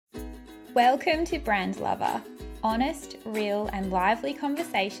Welcome to Brand Lover, honest, real, and lively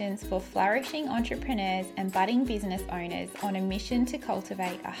conversations for flourishing entrepreneurs and budding business owners on a mission to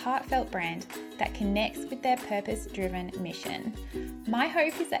cultivate a heartfelt brand that connects with their purpose-driven mission. My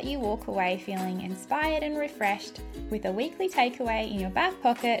hope is that you walk away feeling inspired and refreshed with a weekly takeaway in your back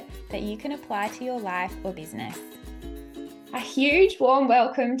pocket that you can apply to your life or business. A huge warm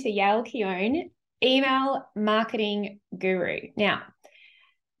welcome to Yael Keown, email marketing guru. Now,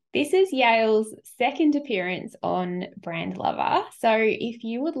 this is Yael's second appearance on Brand Lover. So if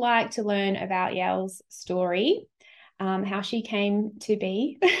you would like to learn about Yael's story, how she came to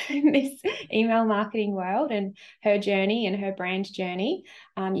be in this email marketing world and her journey and her brand journey,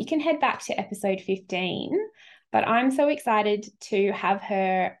 you can head back to episode 15. But I'm so excited to have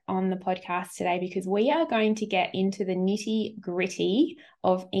her on the podcast today because we are going to get into the nitty-gritty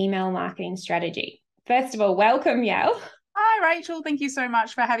of email marketing strategy. First of all, welcome, Yael. Hi, Rachel. Thank you so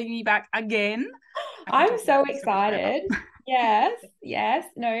much for having me back again. I'm so excited. Yes.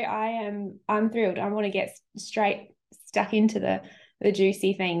 No, I'm thrilled. I want to get straight stuck into the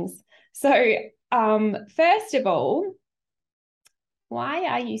juicy things. So, first of all, why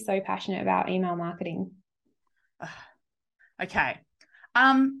are you so passionate about email marketing? Okay.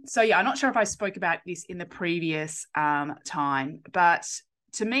 So yeah, I'm not sure if I spoke about this in the previous time, but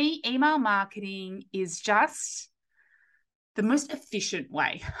to me, email marketing is just the most efficient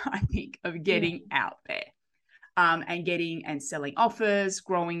way, I think, of getting out there and getting and selling offers,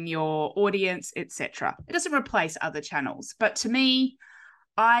 growing your audience, etc. It doesn't replace other channels. But to me,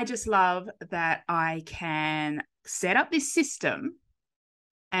 I just love that I can set up this system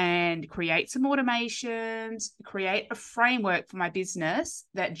and create some automations, create a framework for my business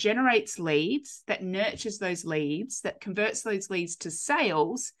that generates leads, that nurtures those leads, that converts those leads to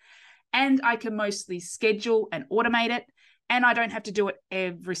sales, and I can mostly schedule and automate it. And I don't have to do it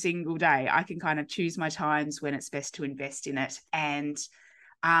every single day. I can kind of choose my times when it's best to invest in it. And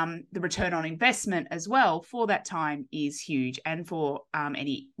the return on investment as well for that time is huge, and for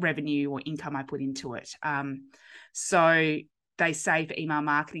any revenue or income I put into it. So they say for email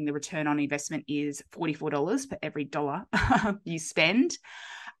marketing, the return on investment is $44 for every dollar you spend.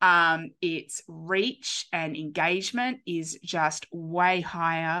 Its reach and engagement is just way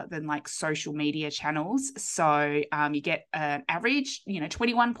higher than like social media channels. So you get an average,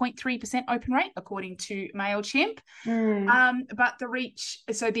 21.3% open rate according to MailChimp. But the reach,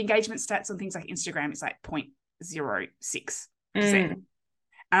 so the engagement stats on things like Instagram is like 0.06%. And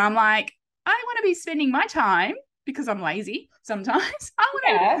I'm like, I want to be spending my time, because I'm lazy sometimes, I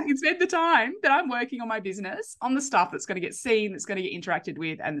want to spend the time that I'm working on my business on the stuff that's going to get seen, that's going to get interacted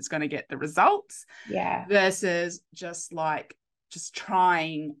with, and that's going to get the results. Yeah. Versus just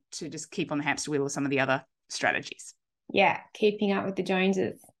trying to just keep on the hamster wheel of some of the other strategies. Yeah. Keeping up with the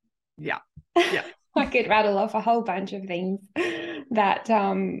Joneses. Yeah. I could rattle off a whole bunch of things that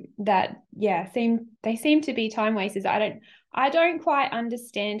seem to be time wasters. I don't quite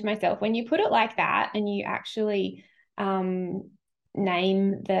understand myself when you put it like that and you actually name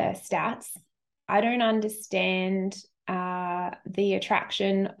the stats. I don't understand the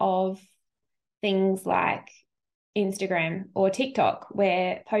attraction of things like Instagram or TikTok,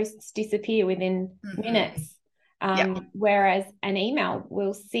 where posts disappear within minutes, whereas an email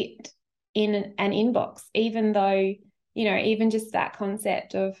will sit in an inbox, even though, even just that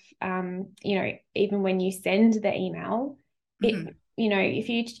concept of, even when you send the email, if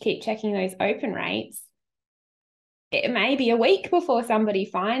you keep checking those open rates, it may be a week before somebody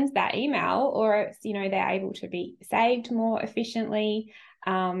finds that email, or it's, they're able to be saved more efficiently.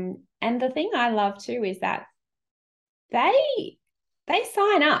 And the thing I love too is that they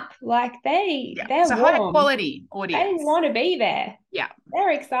sign up, like they're it's a warm. high quality audience. They want to be there. Yeah.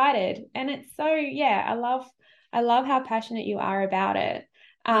 They're excited. And it's so, I love how passionate you are about it.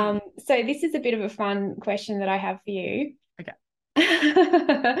 So this is a bit of a fun question that I have for you. Okay.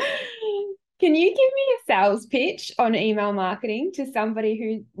 Can you give me a sales pitch on email marketing to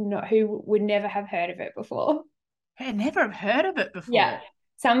somebody who would never have heard of it before? I never have heard of it before. Yeah.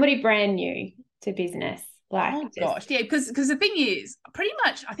 Somebody brand new to business. Gosh. Yeah, because the thing is, pretty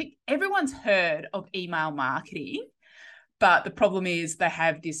much I think everyone's heard of email marketing, but the problem is they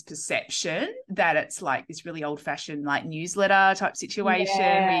have this perception that it's like this really old-fashioned like newsletter type situation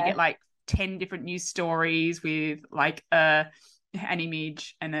where you get like 10 different news stories with like an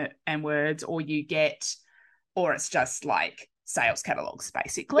image and words, or it's just like sales catalogs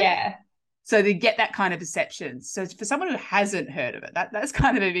basically. Yeah. So they get that kind of perception. So for someone who hasn't heard of it, that's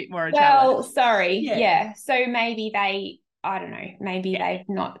kind of a bit more a challenge. Well, sorry. Yeah. So maybe I don't know, maybe they've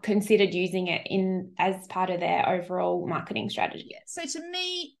not considered using it as part of their overall marketing strategy. So to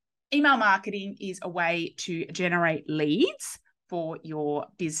me, email marketing is a way to generate leads for your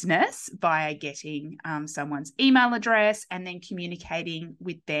business via getting someone's email address and then communicating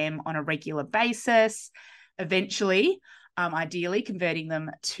with them on a regular basis, eventually, ideally converting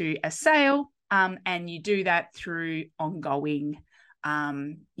them to a sale. And you do that through ongoing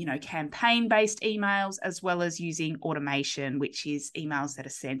campaign-based emails, as well as using automation, which is emails that are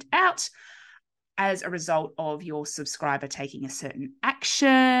sent out as a result of your subscriber taking a certain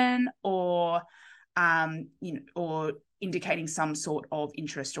action or indicating some sort of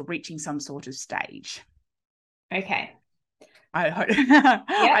interest or reaching some sort of stage. Okay. I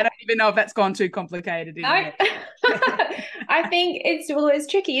don't even know if that's gone too complicated. No. I think it's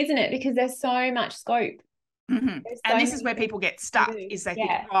tricky, isn't it? Because there's so much scope. Mm-hmm. And this is where people get stuck, is they think,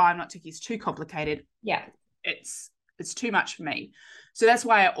 I'm not taking it's too complicated. Yeah. It's too much for me. So that's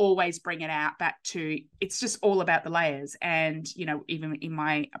why I always bring it out back to, it's just all about the layers. And, even in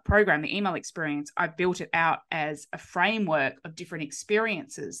my program, the email experience, I've built it out as a framework of different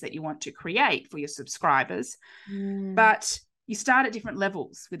experiences that you want to create for your subscribers. But you start at different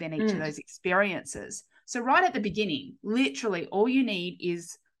levels within each of those experiences. So right at the beginning, literally all you need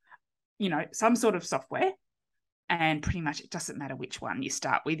is, some sort of software. And pretty much it doesn't matter which one you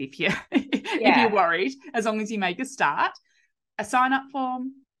start with if you're worried, as long as you make a start, a sign-up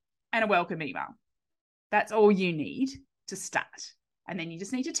form and a welcome email. That's all you need to start. And then you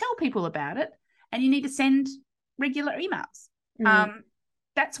just need to tell people about it, and you need to send regular emails.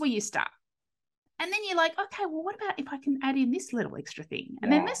 That's where you start. And then you're like, okay, well, what about if I can add in this little extra thing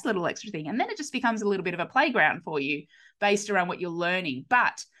and then this little extra thing? And then it just becomes a little bit of a playground for you based around what you're learning.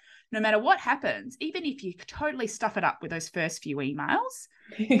 But no matter what happens, even if you totally stuff it up with those first few emails,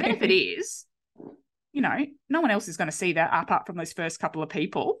 the benefit is, no one else is going to see that apart from those first couple of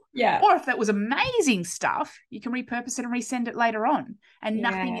people. Yeah. Or if that was amazing stuff, you can repurpose it and resend it later on, and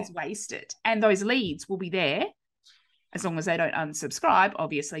nothing is wasted. And those leads will be there as long as they don't unsubscribe.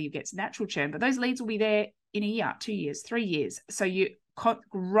 Obviously, you get natural churn, but those leads will be there in a year, 2 years, 3 years. So you're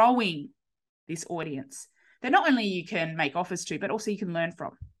growing this audience that not only you can make offers to, but also you can learn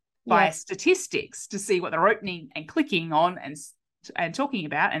from via statistics to see what they're opening and clicking on and talking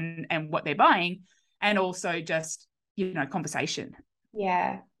about and what they're buying, and also just, conversation.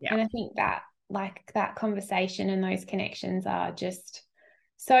 Yeah. And I think that that conversation and those connections are just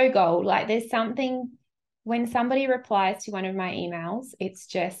so gold. Like there's something, when somebody replies to one of my emails, it's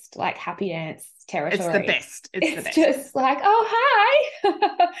just like happy dance territory. It's the best. It's just like, oh,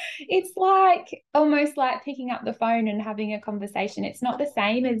 hi. It's like almost like picking up the phone and having a conversation. It's not the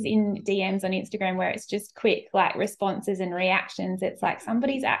same as in DMs on Instagram where it's just quick, like responses and reactions. It's like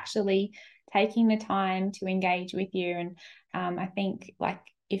somebody's actually taking the time to engage with you. And I think like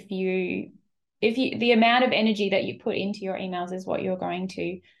if you the amount of energy that you put into your emails is what you're going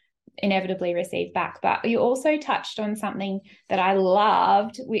to inevitably receive back. But you also touched on something that I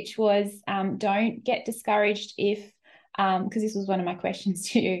loved, which was don't get discouraged if because this was one of my questions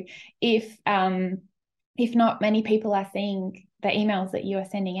to you, if not many people are seeing the emails that you are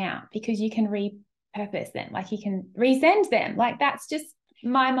sending out, because you can repurpose them, like you can resend them. Like that's just,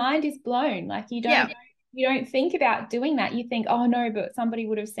 my mind is blown. Like you don't think about doing that. You think, oh no, but somebody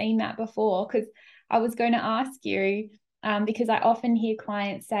would have seen that before. Because I was going to ask you, because I often hear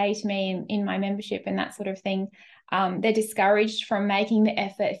clients say to me in my membership and that sort of thing, they're discouraged from making the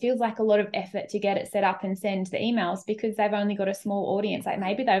effort. It feels like a lot of effort to get it set up and send the emails because they've only got a small audience. Like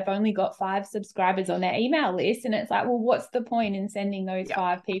maybe they've only got 5 subscribers on their email list. And it's like, well, what's the point in sending those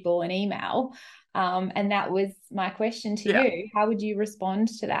 5 people an email? And that was my question to you. How would you respond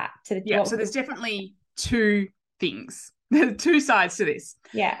to that? So there's definitely 2 things. 2 sides to this.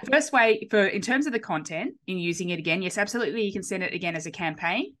 Yeah. First way, in terms of the content, in using it again, yes, absolutely. You can send it again as a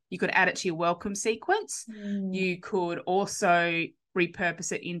campaign. You could add it to your welcome sequence. You could also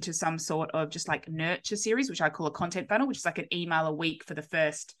repurpose it into some sort of just like nurture series, which I call a content funnel, which is like an email a week for the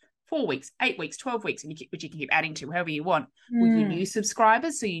first 4 weeks, 8 weeks, 12 weeks, which you can keep adding to however you want with your new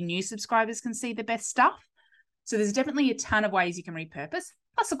subscribers. So your new subscribers can see the best stuff. So there's definitely a ton of ways you can repurpose.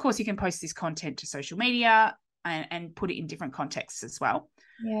 Plus, of course, you can post this content to social media and put it in different contexts as well.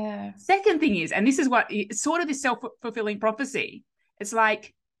 Yeah. Second thing is, and this is what it's sort of this self-fulfilling prophecy. It's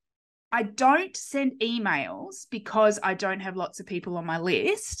like, I don't send emails because I don't have lots of people on my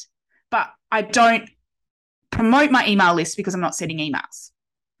list, but I don't promote my email list because I'm not sending emails.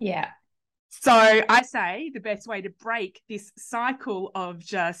 Yeah. So I say the best way to break this cycle of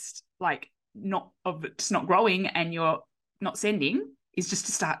just not growing and you're not sending is just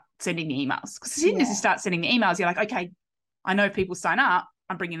to start sending the emails. Because as soon as you start sending the emails, you're like, okay, I know people sign up,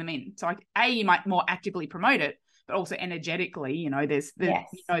 I'm bringing them in. So you might more actively promote it, but also energetically, you know, there's Yes.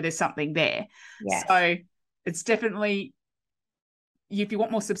 there's something there. Yes. So it's definitely, if you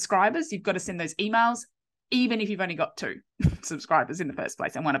want more subscribers, you've got to send those emails, even if you've only got 2 subscribers in the first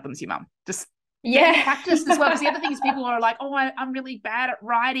place, and one of them's your mum. Just get practice as well. Because the other thing is, people are like, oh, I'm really bad at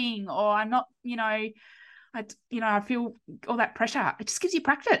writing, or I'm not, I feel all that pressure. It just gives you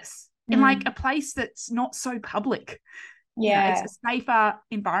practice in like a place that's not so public. Yeah. It's a safer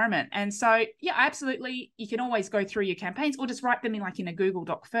environment. And so, yeah, absolutely. You can always go through your campaigns or just write them in a Google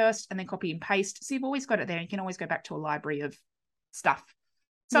Doc first and then copy and paste. So you've always got it there. You can always go back to a library of stuff.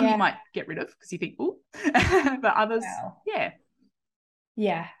 Some you might get rid of because you think, oh, but others,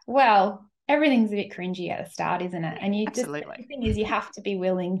 Yeah. Well, everything's a bit cringy at the start, isn't it? And absolutely. The thing is, you have to be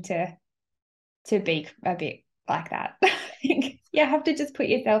willing to be a bit like that. I think you have to just put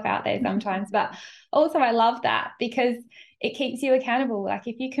yourself out there sometimes. But also, I love that because it keeps you accountable. Like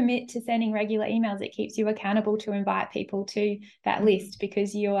if you commit to sending regular emails, it keeps you accountable to invite people to that list,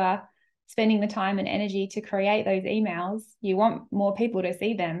 because you are spending the time and energy to create those emails. You want more people to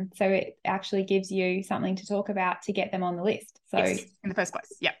see them. So it actually gives you something to talk about to get them on the list. So yes, in the first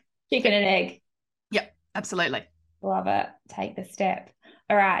place. Yeah. Chicken and egg. Yep, absolutely. Love it. Take the step.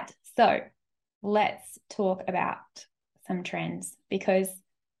 All right. So let's talk about some trends, because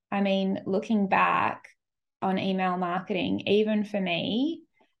I mean, looking back on email marketing, even for me,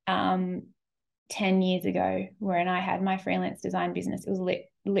 10 years ago, when I had my freelance design business, it was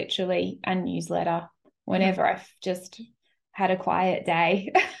literally a newsletter. Whenever I've just had a quiet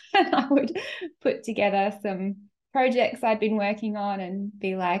day, and I would put together some projects I'd been working on and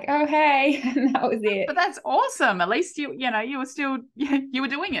be like, oh, hey, and that was it. But that's awesome. At least you were still, you were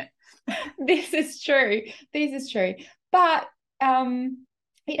doing it. This is true. But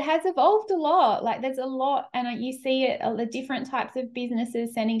it has evolved a lot. Like there's a lot, and you see it, the different types of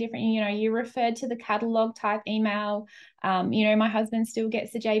businesses sending different, you referred to the catalog type email. My husband still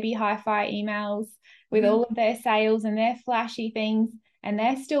gets the JB Hi-Fi emails with all of their sales and their flashy things, and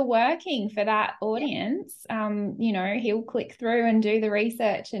they're still working for that audience. He'll click through and do the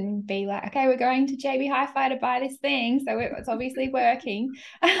research and be like, okay, we're going to JB Hi-Fi to buy this thing. So it's obviously working.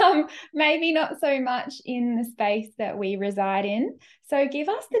 Maybe not so much in the space that we reside in. So give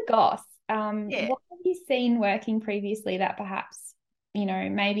us the goss. What have you seen working previously that perhaps,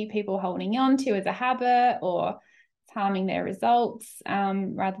 maybe people holding on to as a habit, or harming their results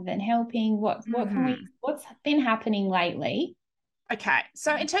rather than helping? What's been happening lately? Okay,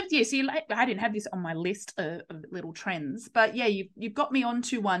 so in terms of, I didn't have this on my list of little trends, but yeah, you've got me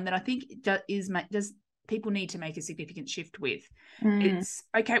onto one that I think does people need to make a significant shift with. It's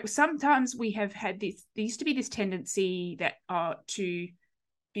okay. Well, sometimes we have had this. There used to be this tendency that to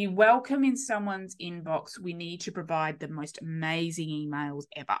be welcome in someone's inbox, we need to provide the most amazing emails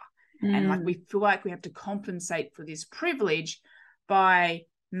ever, and like we feel like we have to compensate for this privilege by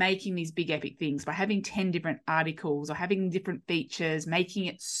making these big epic things, by having 10 different articles or having different features, making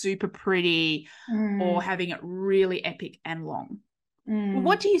it super pretty, or having it really epic and long. Well,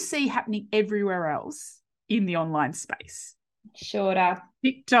 what do you see happening everywhere else in the online space? Shorter.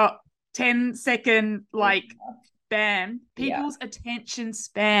 TikTok, 10-second, bam. People's attention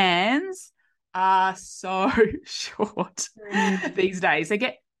spans are so short these days. They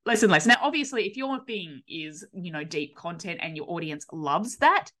get less and less. Now, obviously, if your thing is, deep content and your audience loves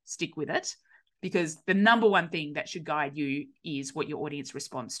that, stick with it, because the number one thing that should guide you is what your audience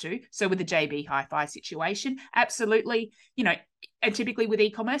responds to. So with the JB Hi-Fi situation, absolutely, and typically with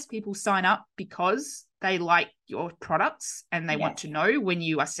e-commerce, people sign up because they like your products and they want to know when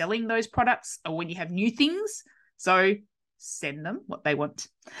you are selling those products or when you have new things. So send them what they want.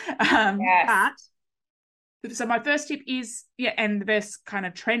 So my first tip is, and the best kind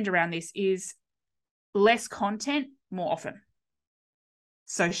of trend around this is less content more often.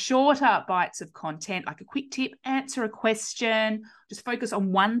 So shorter bites of content, like a quick tip, answer a question, just focus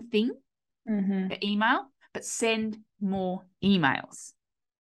on one thing, the email, but send more emails.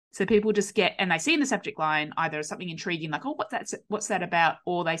 So people just get, and they see in the subject line either something intriguing, like, oh, what's that about?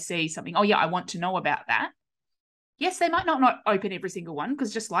 Or they see something, oh yeah, I want to know about that. Yes, they might not open every single one,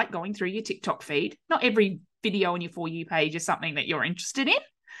 because just like going through your TikTok feed, not every video on your For You page is something that you're interested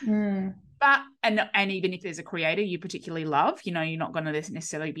in. But, and even if there's a creator you particularly love, you're not going to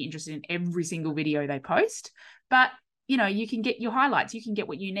necessarily be interested in every single video they post. But, you can get your highlights, you can get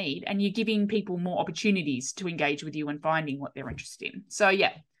what you need, and you're giving people more opportunities to engage with you and finding what they're interested in. So,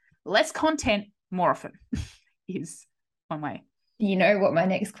 yeah, less content more often is one way. You know what my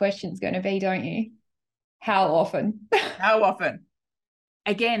next question is going to be, don't you? How often? How often?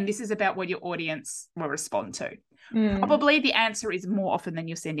 Again, this is about what your audience will respond to. Probably the answer is more often than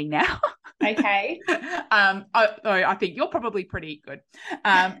you're sending now. Okay. I think you're probably pretty good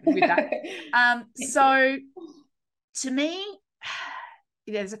with that. So to me,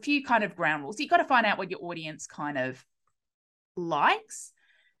 there's a few kind of ground rules. You've got to find out what your audience kind of likes.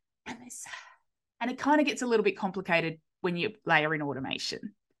 And it kind of gets a little bit complicated when you layer in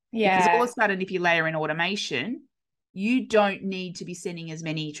automation. Because all of a sudden, if you layer in automation, you don't need to be sending as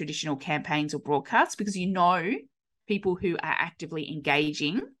many traditional campaigns or broadcasts, because you know people who are actively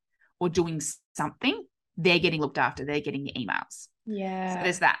engaging or doing something, they're getting looked after, they're getting your emails. Yeah. So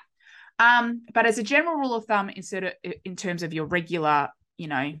there's that. But as a general rule of thumb, in terms of your regular,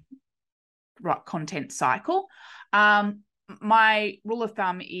 content cycle, my rule of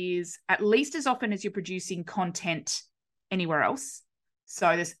thumb is at least as often as you're producing content anywhere else.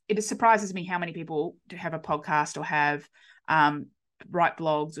 So it surprises me how many people do have a podcast or have write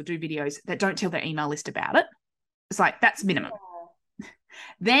blogs or do videos that don't tell their email list about it. It's like, that's minimum.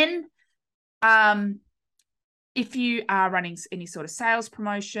 Then if you are running any sort of sales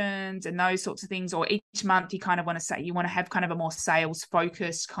promotions and those sorts of things, or each month you kind of want to have kind of a more sales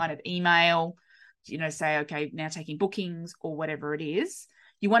focused kind of email, say, okay, now taking bookings or whatever it is,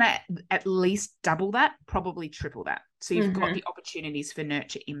 you want to at least double that, probably triple that. So you've got the opportunities for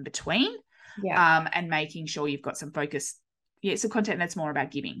nurture in between, and making sure you've got some focus. Yeah, some content that's more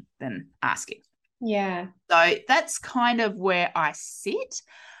about giving than asking. Yeah. So that's kind of where I sit.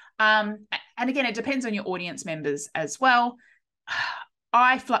 And again, it depends on your audience members as well.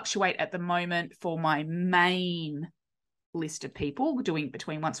 I fluctuate at the moment for my main list of people doing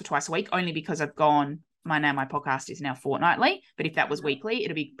between once or twice a week, only because I've gone, my podcast is now fortnightly. But if that was weekly,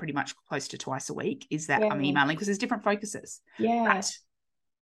 it'll be pretty much close to twice a week, is that I'm emailing, because there's different focuses. Yeah.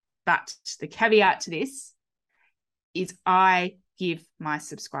 But the caveat to this is I give my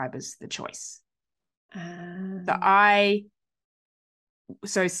subscribers the choice.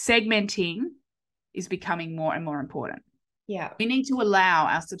 So segmenting is becoming more and more important. Yeah. We need to allow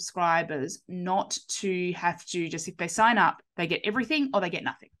our subscribers not to have to just, if they sign up, they get everything or they get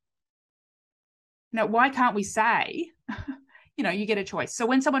nothing. Now, why can't we say, you get a choice? So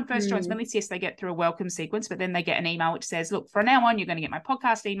when someone first joins Melissa, yes, they get through a welcome sequence, but then they get an email which says, look, from now on, you're going to get my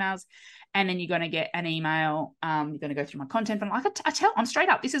podcast emails, and then you're going to get an email. You're going to go through my content. And I'm straight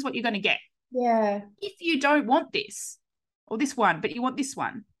up, this is what you're going to get. Yeah. If you don't want this or this one, but you want this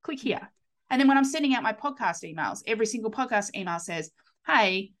one, click here. And then when I'm sending out my podcast emails, every single podcast email says,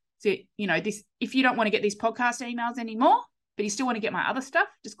 hey, so, this, if you don't want to get these podcast emails anymore, but you still want to get my other stuff,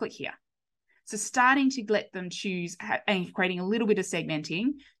 just click here. So starting to let them choose and creating a little bit of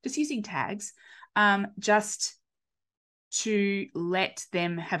segmenting, just using tags, just to let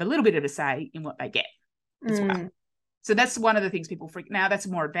them have a little bit of a say in what they get as well. So that's one of the things people freak. Now that's a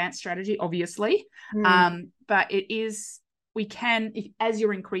more advanced strategy, obviously. But it is, as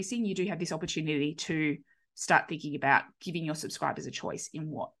you're increasing, you do have this opportunity to start thinking about giving your subscribers a choice in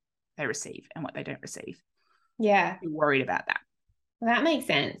what they receive and what they don't receive. Yeah. You're worried about that. Well, that makes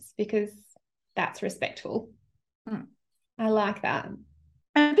sense, because that's respectful. I like that.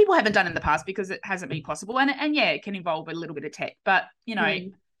 And people haven't done it in the past because it hasn't been possible. And yeah, it can involve a little bit of tech, but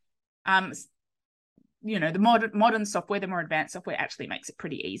the modern software, the more advanced software actually makes it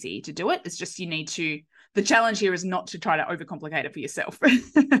pretty easy to do it. It's just the challenge here is not to try to overcomplicate it for yourself,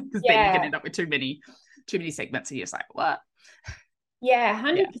 because then you can end up with too many segments and you're just like, what? Yeah,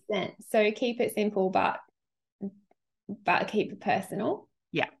 100%. So keep it simple, but keep it personal.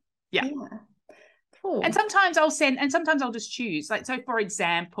 Yeah. Cool. And sometimes I'll just choose. Like, so for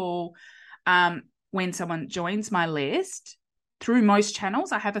example, when someone joins my list, through most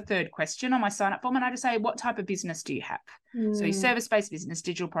channels, I have a third question on my sign-up form, and I just say, what type of business do you have? So service-based business,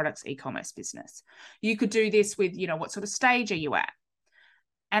 digital products, e-commerce business. You could do this with, what sort of stage are you at?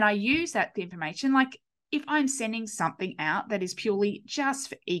 And I use that information. Like, if I'm sending something out that is purely just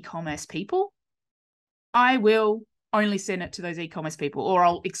for e-commerce people, I will only send it to those e-commerce people, or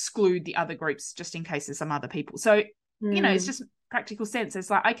I'll exclude the other groups just in case there's some other people. So, it's just practical sense.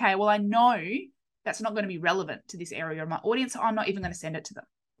 It's like, okay, well, I know that's not going to be relevant to this area of my audience, so I'm not even going to send it to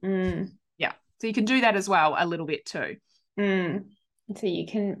them. Yeah. So you can do that as well a little bit too. So you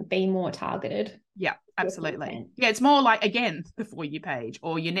can be more targeted. Yeah, absolutely. Yeah, it's more like, again, the For You page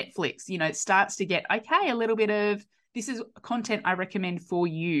or your Netflix, it starts to get, okay, a little bit of, this is content I recommend for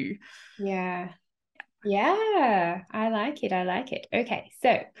you. Yeah, I like it. Okay,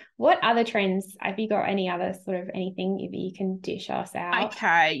 so what other trends, have you got any other sort of anything you can dish us out?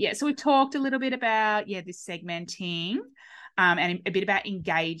 Okay, yeah, so we've talked a little bit about, this segmenting, and a bit about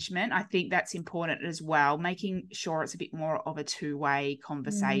engagement. I think that's important as well, making sure it's a bit more of a two-way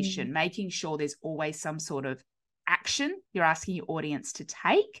conversation, making sure there's always some sort of action you're asking your audience to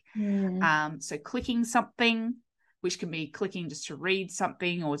take. So clicking something, which can be clicking just to read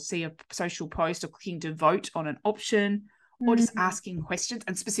something or see a social post, or clicking to vote on an option, or just asking questions,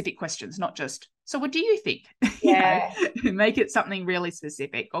 and specific questions, not just, so what do you think? Yeah. Make it something really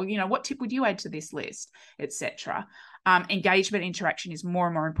specific, or, what tip would you add to this list, etc. Engagement interaction is more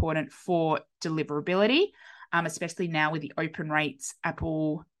and more important for deliverability, especially now with the open rates,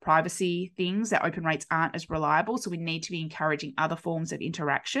 Apple privacy things, that open rates aren't as reliable. So we need to be encouraging other forms of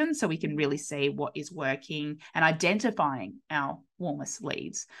interaction so we can really see what is working and identifying our warmest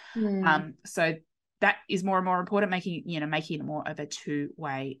leads. So that is more and more important, making it more of a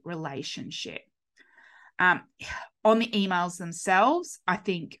two-way relationship. On the emails themselves, I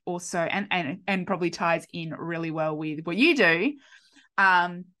think also, and probably ties in really well with what you do,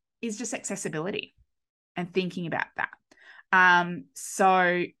 is just accessibility and thinking about that.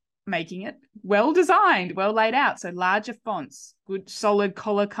 So making it well designed, well laid out. So larger fonts, good solid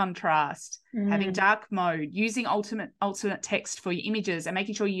color contrast, having dark mode, using alternate text for your images, and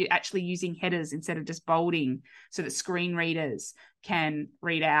making sure you're actually using headers instead of just bolding so that screen readers can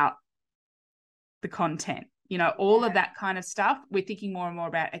read out the content. All of that kind of stuff. We're thinking more and more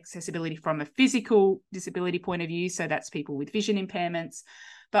about accessibility from a physical disability point of view. So that's people with vision impairments,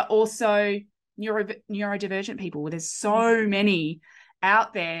 but also neurodivergent people. There's so many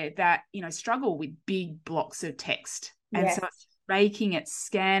out there that, struggle with big blocks of text. And so it's making it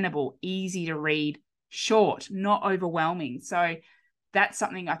scannable, easy to read, short, not overwhelming. So that's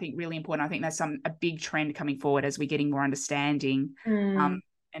something I think really important. I think that's a big trend coming forward as we're getting more understanding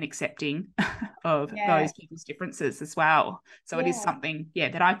and accepting of those people's differences as well. So it is something,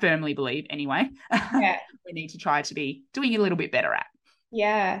 that I firmly believe anyway, we need to try to be doing a little bit better at.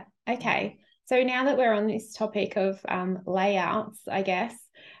 Yeah. Okay. So now that we're on this topic of layouts, I guess,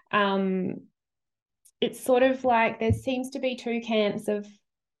 it's sort of like there seems to be two camps of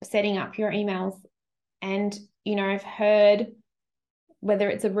setting up your emails. And, I've heard, whether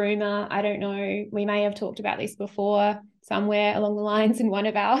it's a rumor, I don't know, we may have talked about this before somewhere along the lines in one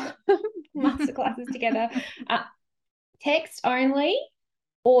of our masterclasses together, text only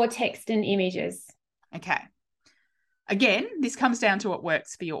or text and images. Okay. Again, this comes down to what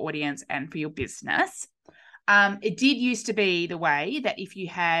works for your audience and for your business. It did used to be the way that if you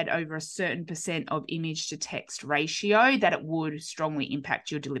had over a certain % of image to text ratio, that it would strongly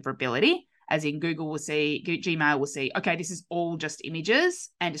impact your deliverability, as in Gmail will see, okay, this is all just images,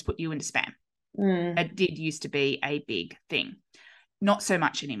 and just put you into spam. It did used to be a big thing. Not so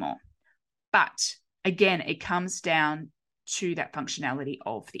much anymore. But again, it comes down to that functionality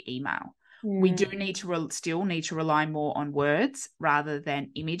of the email. We do need to still need to rely more on words rather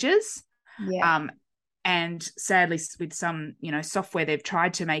than images. And sadly, with some software, they've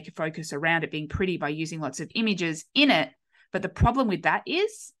tried to make a focus around it being pretty by using lots of images in it. But the problem with that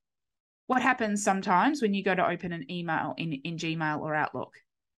is, what happens sometimes when you go to open an email in Gmail or Outlook?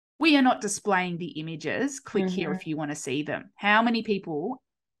 We are not displaying the images. Click here if you want to see them. How many people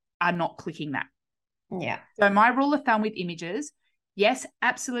are not clicking that? Yeah. So my rule of thumb with images, yes,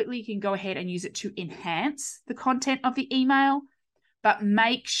 absolutely, you can go ahead and use it to enhance the content of the email, but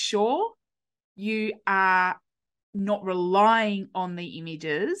make sure you are not relying on the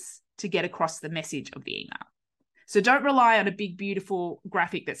images to get across the message of the email. So don't rely on a big, beautiful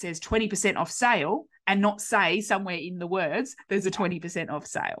graphic that says 20% off sale and not say somewhere in the words, there's a 20% off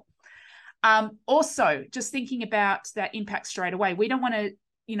sale. Also, just thinking about that impact straight away. We don't want to,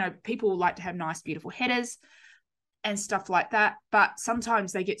 people like to have nice, beautiful headers and stuff like that, but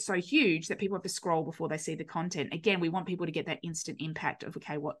sometimes they get so huge that people have to scroll before they see the content. Again, we want people to get that instant impact of,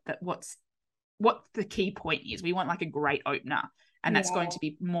 okay, what the key point is. We want like a great opener, and that's going to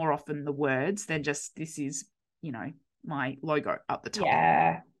be more often the words than just, this is, my logo up the top.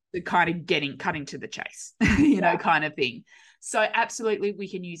 Yeah. The kind of cutting to the chase, kind of thing. So absolutely, we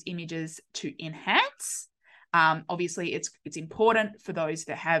can use images to enhance. Obviously, it's important for those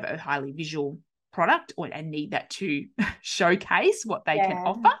that have a highly visual product and need that to showcase what they can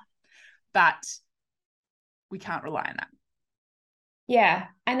offer, but we can't rely on that. Yeah,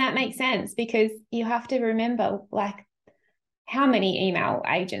 and that makes sense, because you have to remember, like, how many email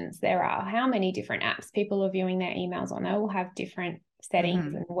agents there are, how many different apps people are viewing their emails on. They all have different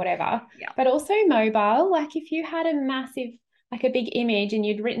settings and whatever. Yeah. But also mobile, like if you had a massive, like a big image and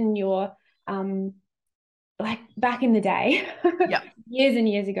you'd written your, like back in the day, years and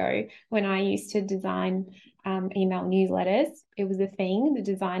years ago, when I used to design email newsletters, it was a thing. The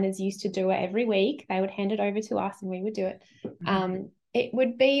designers used to do it every week. They would hand it over to us and we would do it. It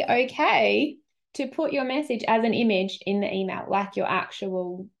would be okay to put your message as an image in the email, like your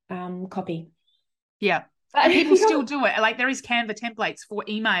actual copy. Yeah. And people still do it. Like there is Canva templates for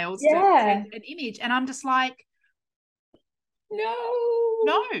emails to send an image. And I'm just like, no.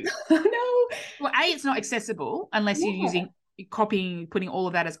 No. Well, A, it's not accessible unless you're using copying, putting all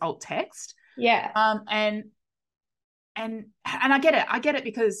of that as alt text. Yeah. And I get it. I get it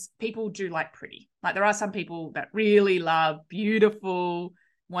because people do like pretty. Like there are some people that really love beautiful,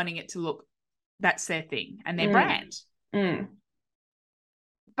 wanting it to look, that's their thing and their brand.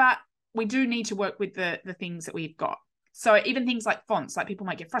 But we do need to work with the things that we've got. So even things like fonts, like people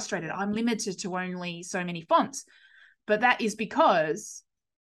might get frustrated. I'm limited to only so many fonts. But that is because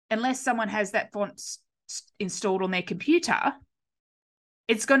unless someone has that font installed on their computer,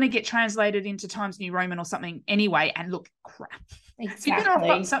 it's going to get translated into Times New Roman or something anyway and look crap. Exactly. So you're better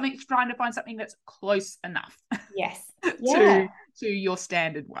off trying to find something that's close enough. Yes. to your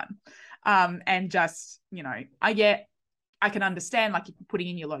standard one. And just, I can understand, like, if you're putting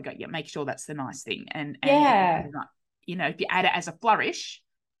in your logo, make sure that's the nice thing. And if you add it as a flourish,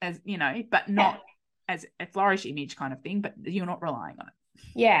 but not as a flourish image kind of thing, but you're not relying on it.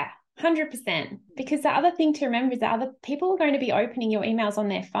 Yeah, 100%. Because the other thing to remember is that other people are going to be opening your emails on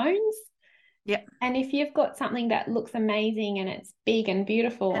their phones. Yeah. And if you've got something that looks amazing and it's big and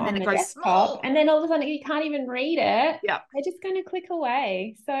beautiful on the desktop, small, and then all of a sudden you can't even read it, they're just going to click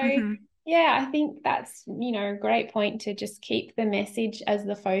away. So I think that's, a great point to just keep the message as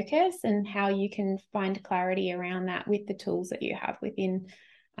the focus and how you can find clarity around that with the tools that you have within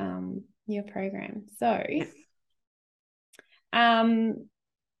your program. So,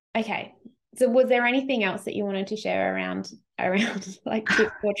 okay. So was there anything else that you wanted to share around like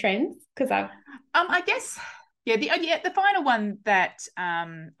tips or trends? Because I guess, the final one that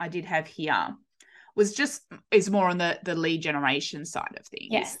I did have here is more on the lead generation side of things.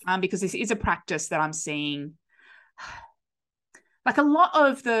 Yes. Because this is a practice that I'm seeing, like a lot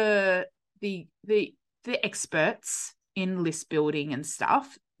of the experts in list building and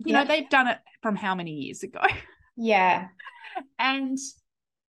stuff, they've done it from how many years ago? Yeah. And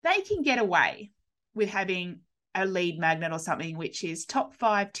they can get away with having a lead magnet or something which is top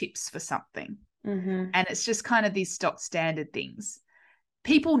 5 tips for something. And it's just kind of these stock standard things.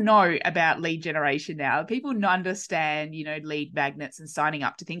 People know about lead generation now. People understand, lead magnets and signing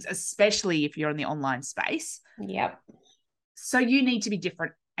up to things, especially if you're in the online space. Yep. So you need to be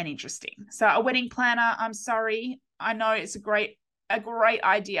different and interesting. So a wedding planner, I'm sorry, I know it's a great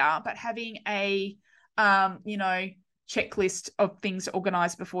idea, but having a checklist of things to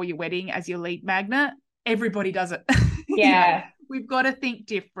organize before your wedding as your lead magnet, everybody does it. Yeah. We've got to think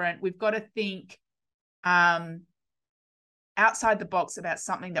different. We've got to think outside the box about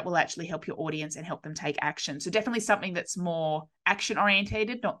something that will actually help your audience and help them take action. So definitely something that's more action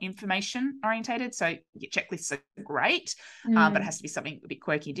orientated, not information orientated. So your checklists are great, but it has to be something a bit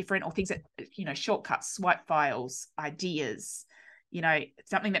quirky, different, or things that, shortcuts, swipe files, ideas,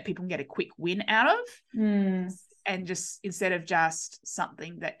 something that people can get a quick win out of. And just instead of just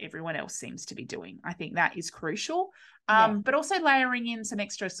something that everyone else seems to be doing. I think that is crucial. But also layering in some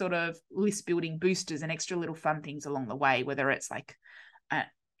extra sort of list building boosters and extra little fun things along the way, whether it's like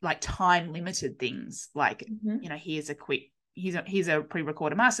time limited things, like, here's a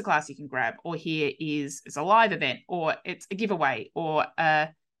pre-recorded masterclass you can grab, or here is a live event, or it's a giveaway, or a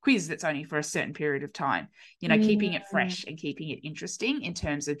quiz that's only for a certain period of time, keeping it fresh and keeping it interesting in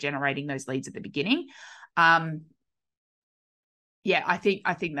terms of generating those leads at the beginning. I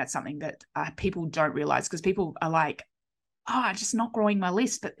think that's something that people don't realize, because people are like, I'm just not growing my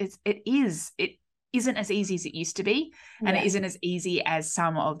list, but it isn't as easy as it used to be. And it isn't as easy as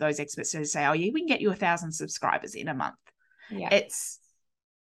some of those experts who say, we can get you 1,000 subscribers in a month. It's,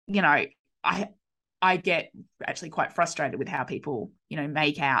 I get actually quite frustrated with how people,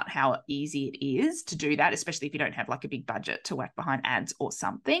 make out how easy it is to do that, especially if you don't have like a big budget to whack behind ads or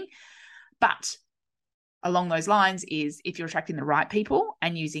something. But along those lines is, if you're attracting the right people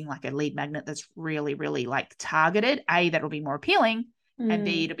and using like a lead magnet that's really, really like targeted, A, that'll be more appealing, and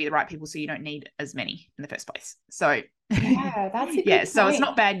B, it'll be the right people, so you don't need as many in the first place. So that's a good so point. it's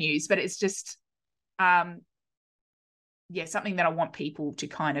not bad news, but it's just something that I want people to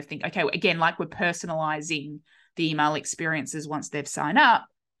kind of think, okay, again, like we're personalizing the email experiences once they've signed up,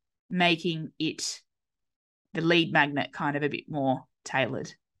 making it the lead magnet kind of a bit more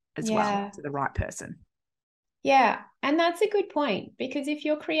tailored as well to the right person. Yeah, and that's a good point, because if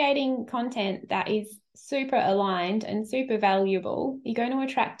you're creating content that is super aligned and super valuable, you're going to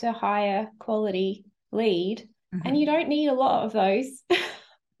attract a higher quality lead, and you don't need a lot of those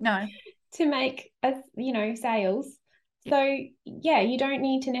to make sales. So you don't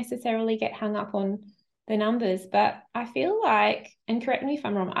need to necessarily get hung up on the numbers. But I feel like, and correct me if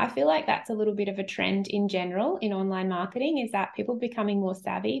I'm wrong, I feel like that's a little bit of a trend in general in online marketing, is that people becoming more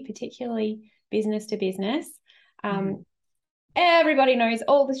savvy, particularly business to business. Everybody knows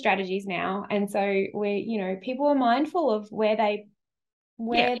all the strategies now. And so people are mindful of where they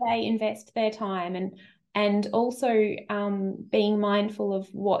invest their time, and also being mindful of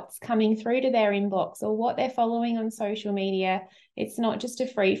what's coming through to their inbox or what they're following on social media. It's not just a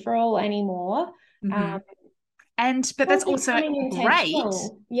free-for-all anymore. But that's also great.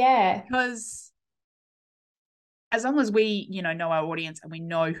 Yeah. Because as long as we, know our audience and we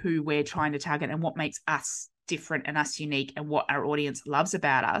know who we're trying to target and what makes us different and us unique and what our audience loves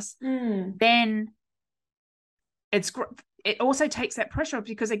about us, then it also takes that pressure off,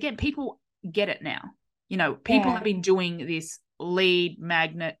 because again, people get it now. People have been doing this lead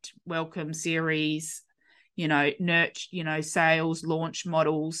magnet welcome series, nurture, sales launch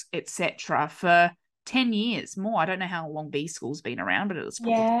models, etc., for 10 years more. I don't know how long B School's been around, but it was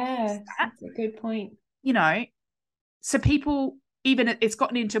probably that's a good point. So people, even it's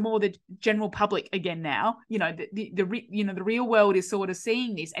gotten into more the general public again now. The real world is sort of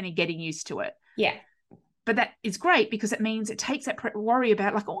seeing this and getting used to it. Yeah. But that is great, because it means it takes that worry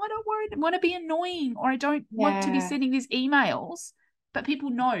about, like, I don't want to be annoying, or I don't want to be sending these emails. But people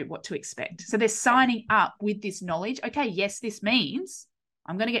know what to expect. So they're signing up with this knowledge. Okay, yes, this means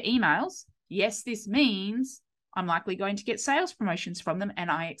I'm going to get emails. Yes, this means I'm likely going to get sales promotions from them, and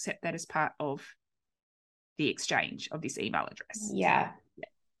I accept that as part of the exchange of this email address. Yeah.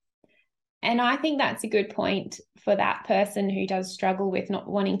 And I think that's a good point for that person who does struggle with not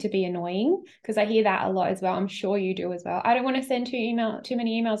wanting to be annoying, because I hear that a lot as well. I'm sure you do as well. I don't want to send too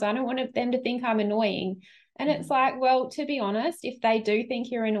many emails. I don't want them to think I'm annoying. And it's like, well, to be honest, if they do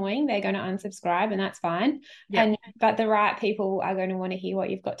think you're annoying, they're going to unsubscribe, and that's fine. Yep. But the right people are going to want to hear what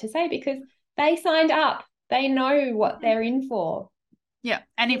you've got to say, because they signed up. They know what they're in for. Yeah.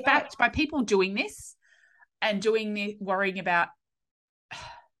 And in fact, by people doing this and worrying about,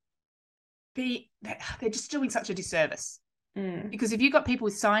 they're just doing such a disservice. Because if you've got people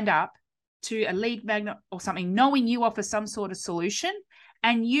who signed up to a lead magnet or something, knowing you offer some sort of solution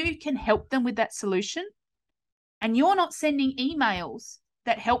and you can help them with that solution, and you're not sending emails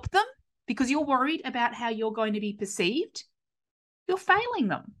that help them because you're worried about how you're going to be perceived, you're failing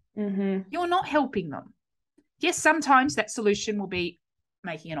them. You're not helping them. Yes, sometimes that solution will be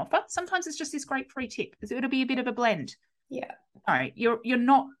making an offer. Sometimes it's just this great free tip. It'll be a bit of a blend. Yeah. All right. You're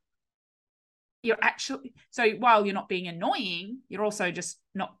actually, so while you're not being annoying, you're also just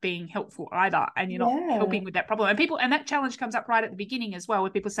not being helpful either, and you're not helping with that problem. And that challenge comes up right at the beginning as well,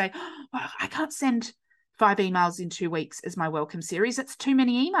 where people say, I can't send 5 emails in 2 weeks as my welcome series. It's too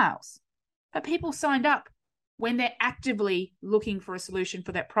many emails. But people signed up when they're actively looking for a solution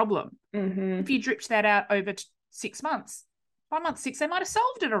for that problem. If you dripped that out over 6 months, 5 months, 6, they might have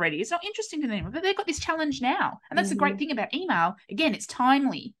solved it already. It's not interesting to them, but they've got this challenge now. And that's the great thing about email. Again, it's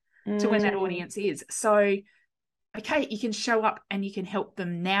timely to when that audience is. So, okay, you can show up and you can help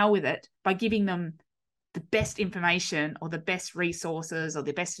them now with it by giving them the best information or the best resources or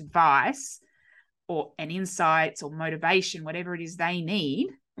the best advice and insights or motivation, whatever it is they need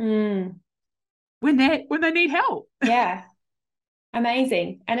when they need help. Yeah.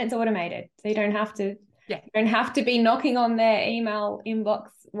 Amazing. And it's automated. So you don't have to be knocking on their email inbox,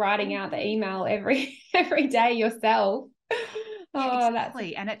 writing out the email every day yourself. Yeah,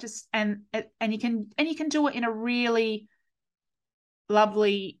 exactly. And you can do it in a really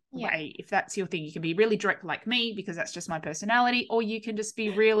lovely way. If that's your thing, you can be really direct like me, because that's just my personality, or you can just be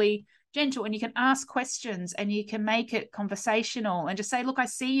really gentle and you can ask questions and you can make it conversational and just say, look, I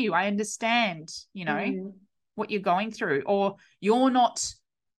see you, I understand, what you're going through, or you're not,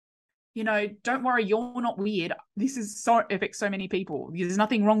 don't worry, you're not weird. This is affects so many people. There's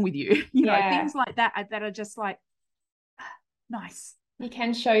nothing wrong with you. Things like that are just like, nice. You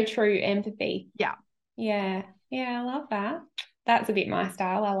can show true empathy. Yeah. I love that. That's a bit my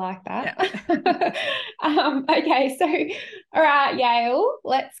style. I like that. Okay, so all right, Yael,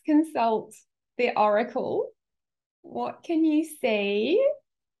 let's consult the oracle. What can you see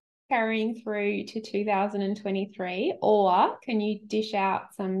carrying through to 2023, or can you dish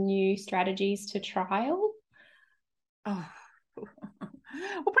out some new strategies to trial? Well,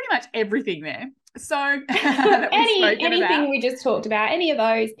 pretty much everything there. So anything we just talked about, any of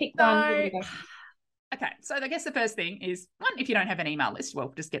those, pick one. Okay, so I guess the first thing is, one, if you don't have an email list,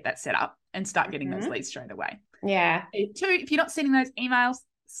 well, just get that set up and start getting those leads straight away. Yeah. 2, if you're not sending those emails,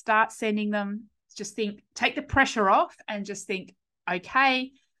 start sending them. Just take the pressure off and just think,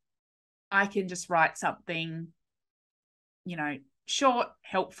 okay, I can just write something, short,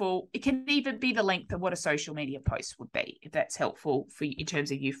 helpful. It can even be the length of what a social media post would be, if that's helpful for you in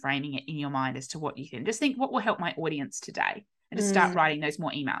terms of you framing it in your mind as to what you can. Just think, what will help my audience today? And just start writing those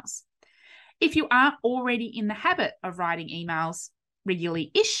more emails. If you aren't already in the habit of writing emails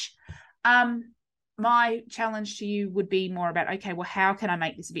regularly-ish, my challenge to you would be more about, okay, well, how can I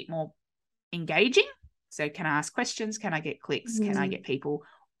make this a bit more engaging? So can I ask questions? Can I get clicks? Can I get people?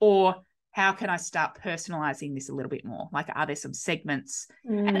 Or how can I start personalizing this a little bit more? Like, are there some segments?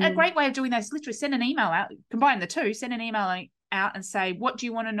 And a great way of doing that is literally send an email out, combine the two, send an email out and say, what do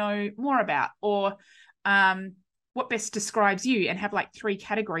you want to know more about? Or what best describes you, and have like 3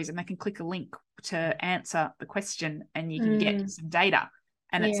 categories, and they can click a link to answer the question and you can get some data.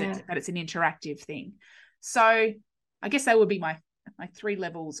 And it's an interactive thing. So I guess that would be my 3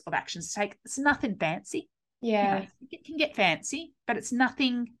 levels of actions to take. It's nothing fancy. Yeah. You know, it can get fancy, but it's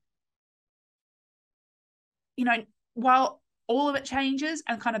nothing, you know, while all of it changes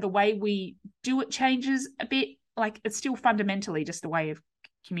and kind of the way we do it changes a bit, like it's still fundamentally just the way of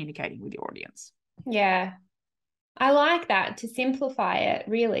communicating with your audience. Yeah. I like that. To simplify it,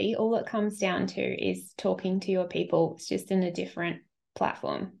 really, all it comes down to is talking to your people. It's just in a different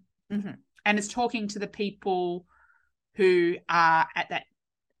platform. And it's talking to the people who are at that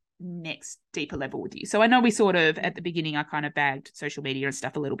next deeper level with you. So I know we sort of, at the beginning, I kind of bagged social media and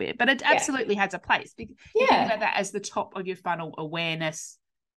stuff a little bit, but it absolutely has a place. You think about that as the top of your funnel, awareness,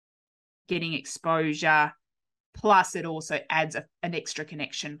 getting exposure, plus it also adds an extra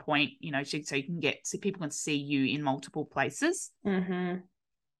connection point, you know, so you can so people can see you in multiple places.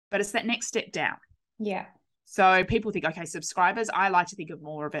 But it's that next step down. Yeah. So people think, okay, subscribers, I like to think of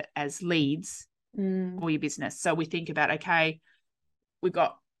more of it as leads for your business. So we think about, okay, we've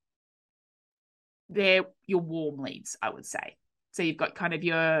got your warm leads, I would say. So you've got kind of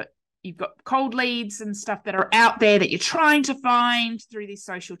you've got cold leads and stuff that are out there that you're trying to find through these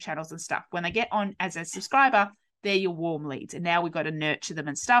social channels and stuff. When they get on as a subscriber, they're your warm leads. And now we've got to nurture them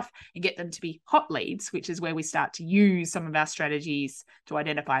and stuff and get them to be hot leads, which is where we start to use some of our strategies to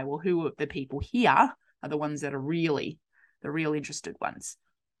identify, well, who are the people here are the ones that are really the real interested ones.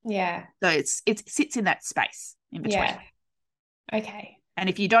 Yeah. So it sits in that space in between. Yeah. Okay. And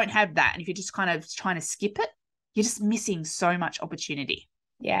if you don't have that, and if you're just kind of trying to skip it, you're just missing so much opportunity.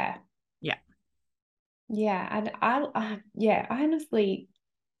 Yeah. Yeah. Yeah. And I honestly,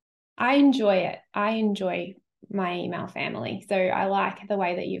 I enjoy it. I enjoy my email family. So I like the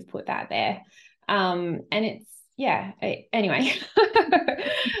way that you've put that there. And it's, anyway,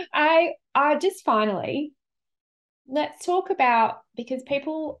 I just finally, let's talk about, because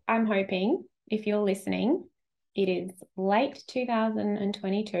people, I'm hoping, if you're listening, it is late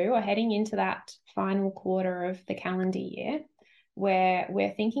 2022 or heading into that final quarter of the calendar year, where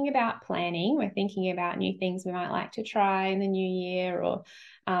we're thinking about planning, we're thinking about new things we might like to try in the new year, or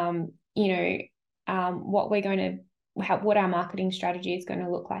what our marketing strategy is going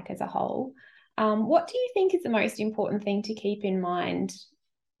to look like as a whole. What do you think is the most important thing to keep in mind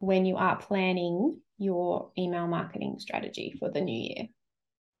when you are planning your email marketing strategy for the new year?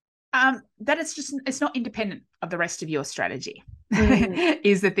 That it's not independent of the rest of your strategy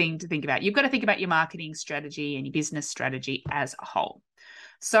is the thing to think about. You've got to think about your marketing strategy and your business strategy as a whole.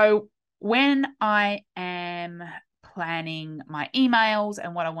 So when I am planning my emails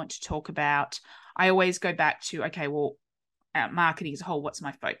and what I want to talk about, I always go back to, okay, well, marketing as a whole, what's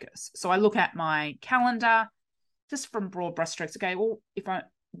my focus? So I look at my calendar just from broad brushstrokes. Okay, well, if I'm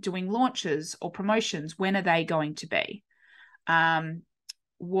doing launches or promotions, when are they going to be?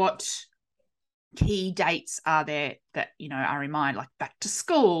 What key dates are there that, are in mind, like back to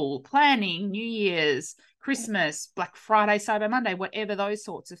school, planning, New Year's, Christmas, Black Friday, Cyber Monday, whatever those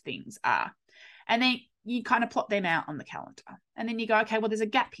sorts of things are. And then you kind of plot them out on the calendar. And then you go, okay, well, there's a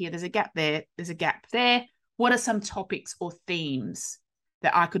gap here, there's a gap there, there's a gap there. What are some topics or themes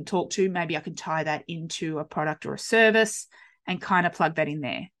that I could talk to? Maybe I could tie that into a product or a service and kind of plug that in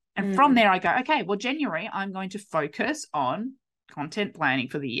there. And from there I go, okay, well, January, I'm going to focus on content planning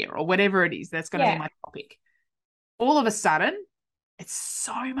for the year, or whatever it is that's going to be my topic. All of a sudden, it's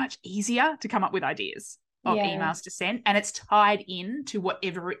so much easier to come up with ideas of emails to send, and it's tied in to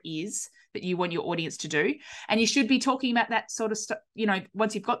whatever it is that you want your audience to do. And you should be talking about that sort of stuff.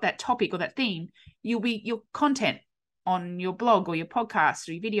 Once you've got that topic or that theme, your content on your blog or your podcast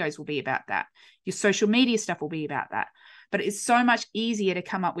or your videos will be about that. Your social media stuff will be about that. But it's so much easier to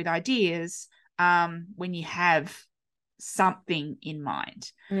come up with ideas when you have something in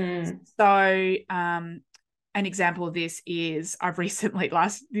mind. So an example of this is I've recently,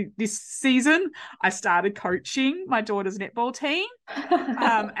 this season, I started coaching my daughter's netball team.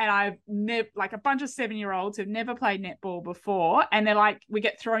 And I've never, like, a bunch of 7-year-olds who've never played netball before. And they're like, we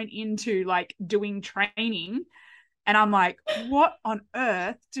get thrown into like doing training. And I'm like, what on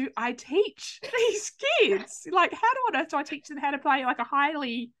earth do I teach these kids? Like, how on earth do I teach them how to play like a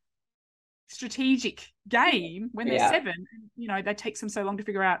highly strategic game when they're 7? You know, that takes them so long to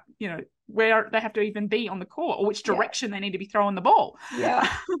figure out, you know, where they have to even be on the court or which direction they need to be throwing the ball.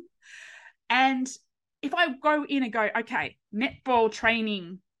 Yeah. And if I go in and go, okay, netball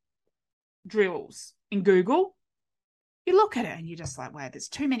training drills in Google, you look at it and you're just like, wow, there's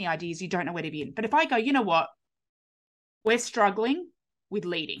too many ideas. You don't know where to begin. But if I go, you know what? We're struggling with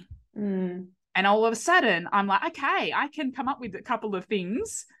leading. And all of a sudden I'm like, okay, I can come up with a couple of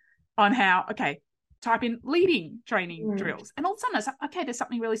things on how, okay, type in leading training drills. And all of a sudden it's like, okay, there's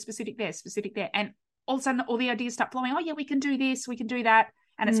something really specific there. And all of a sudden all the ideas start flowing. Oh yeah, we can do this, we can do that.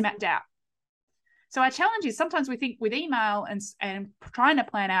 And it's mapped out. So our challenge is sometimes we think with email and trying to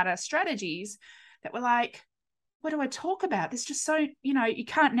plan out our strategies that we're like, what do I talk about? There's just so, you know, you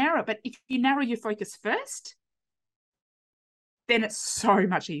can't narrow it. But if you narrow your focus first, then it's so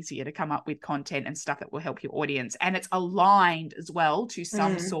much easier to come up with content and stuff that will help your audience. And it's aligned as well to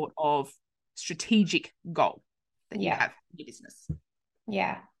some sort of strategic goal that you have in your business.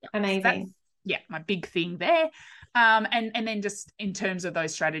 Yeah. Amazing. So my big thing there. And then just in terms of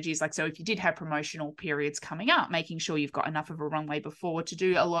those strategies, like, so if you did have promotional periods coming up, making sure you've got enough of a runway before to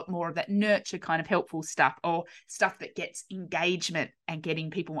do a lot more of that nurture kind of helpful stuff, or stuff that gets engagement and getting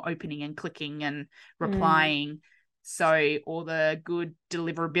people opening and clicking and replying. So all the good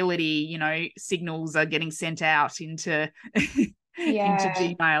deliverability, you know, signals are getting sent out into into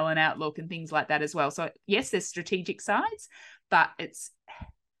Gmail and Outlook and things like that as well. So yes, there's strategic sides, but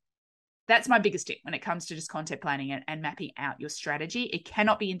that's my biggest tip when it comes to just content planning and mapping out your strategy. It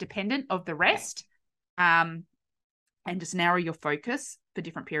cannot be independent of the rest, and just narrow your focus for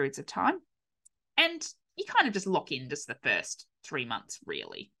different periods of time. And you kind of just lock in just the first 3 months,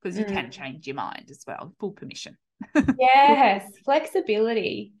 really, because you can change your mind as well. Full permission. Yes,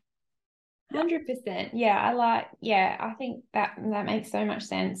 flexibility. 100%. Yeah, I think that makes so much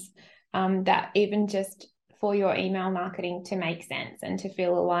sense. That even just for your email marketing to make sense and to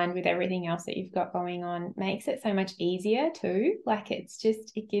feel aligned with everything else that you've got going on makes it so much easier too. Like, it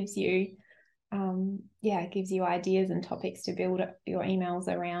gives you it gives you ideas and topics to build your emails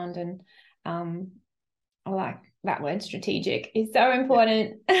around. And I like that word, strategic, is so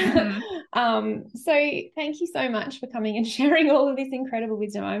important. So thank you so much for coming and sharing all of this incredible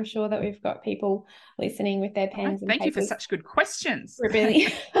wisdom. I'm sure that we've got people listening with their pens and thank papers. you for such good questions. Really.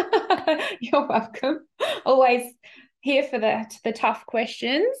 You're welcome. Always here for the tough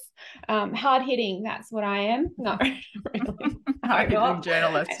questions. Hard hitting, that's what I am. No, really. I'm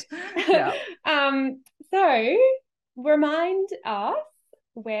journalist. Yeah. So remind us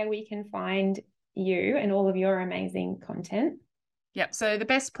where we can find you and all of your amazing content. Yep. So the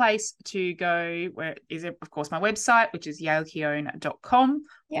best place to go is, of course, my website, which is yaelkeown.com,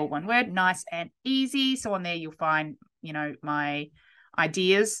 all one word, nice and easy. So on there you'll find, you know, my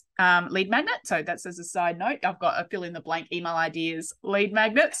ideas lead magnet. So that's as a side note. I've got a fill in the blank email ideas lead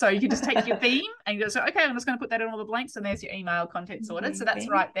magnet. So you can just take your theme and you just go, okay, I'm just going to put that in all the blanks, and there's your email content sorted. So that's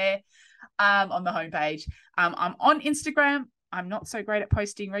right there on the homepage. I'm on Instagram. I'm not so great at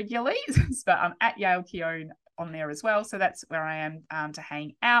posting regularly, but I'm at Yael Keown on there as well. So that's where I am to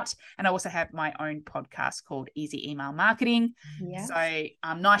hang out. And I also have my own podcast called Easy Email Marketing. Yes.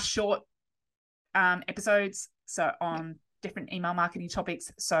 So nice short episodes. So on different email marketing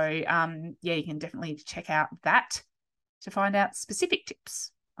topics. So you can definitely check out that to find out specific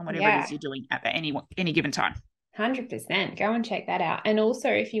tips on whatever it is you're doing at any given time. 100%. Go and check that out. And also,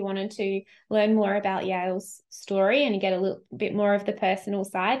 if you wanted to learn more about Yael's story and get a little bit more of the personal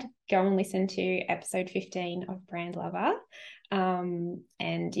side, go and listen to episode 15 of Brand Lover. And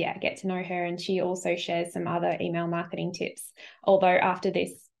get to know her. And she also shares some other email marketing tips. Although after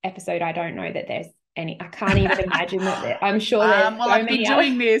this episode, I don't know that there's any. I can't even imagine that. I'm sure there's I've been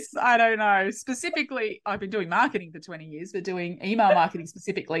doing this. I don't know. Specifically, I've been doing marketing for 20 years, but doing email marketing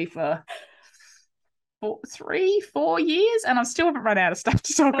specifically for 4 years, and I still haven't run out of stuff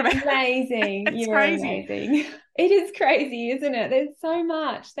to talk about. Amazing. You're crazy. Amazing. It is crazy, isn't it? There's so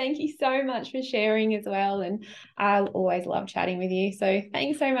much. Thank you so much for sharing as well. And I'll always love chatting with you. So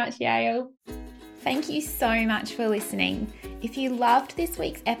thanks so much, Yael. Thank you so much for listening. If you loved this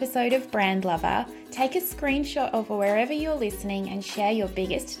week's episode of Brand Lover, take a screenshot of wherever you're listening and share your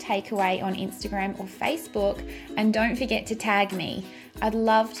biggest takeaway on Instagram or Facebook. And don't forget to tag me. I'd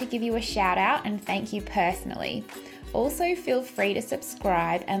love to give you a shout out and thank you personally. Also, feel free to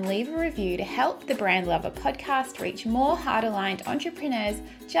subscribe and leave a review to help the Brand Lover podcast reach more heart-aligned entrepreneurs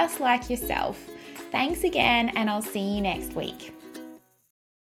just like yourself. Thanks again, and I'll see you next week.